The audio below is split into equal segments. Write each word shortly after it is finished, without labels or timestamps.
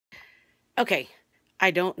Okay, I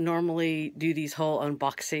don't normally do these whole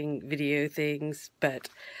unboxing video things, but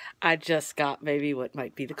I just got maybe what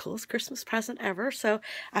might be the coolest Christmas present ever, so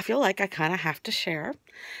I feel like I kind of have to share.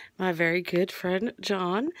 My very good friend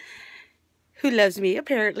John, who loves me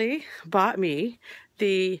apparently, bought me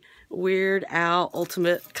the Weird Al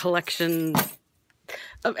Ultimate Collection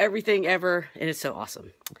of everything ever, and it's so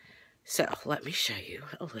awesome. So let me show you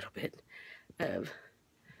a little bit of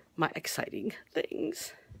my exciting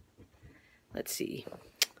things. Let's see.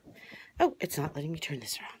 Oh, it's not letting me turn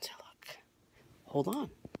this around, so look. Hold on.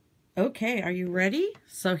 Okay, are you ready?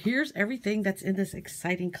 So here's everything that's in this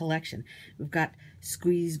exciting collection. We've got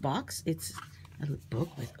Squeeze Box. It's a book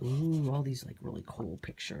with, all these like really cool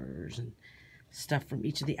pictures and stuff from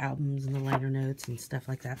each of the albums and the liner notes and stuff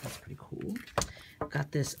like that. That's pretty cool. We've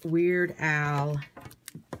got this Weird Al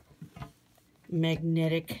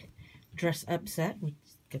magnetic dress-up set. We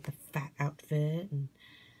get the fat outfit and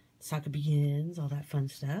Soccer Begins, all that fun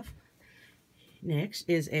stuff. Next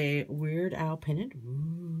is a Weird Al pennant.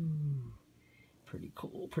 Ooh, pretty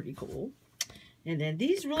cool, pretty cool. And then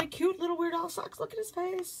these really cute little Weird Al socks. Look at his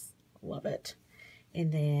face. Love it.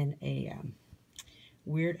 And then a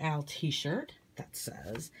Weird Al t-shirt that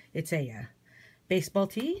says, it's a baseball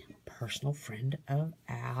tee, personal friend of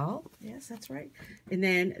Al. Yes, that's right. And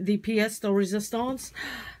then the pièce de résistance,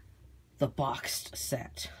 the boxed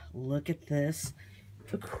set. Look at this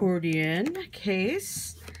accordion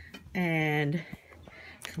case, and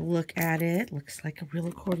look at it. Looks like a real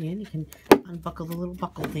accordion. You can unbuckle the little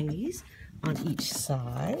buckle thingies on each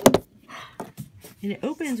side, and it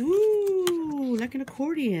opens, ooh, like an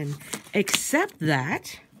accordion, except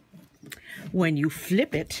that when you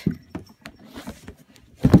flip it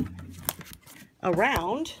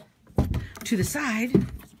around to the side,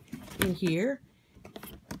 in here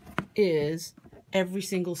is every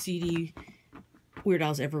single CD Weird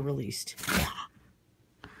Al's ever released.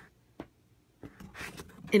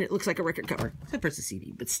 And it looks like a record cover, except for it's a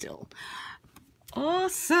CD, but still.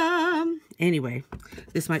 Awesome! Anyway,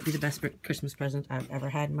 this might be the best Christmas present I've ever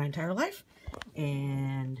had in my entire life.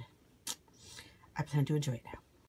 And I plan to enjoy it now.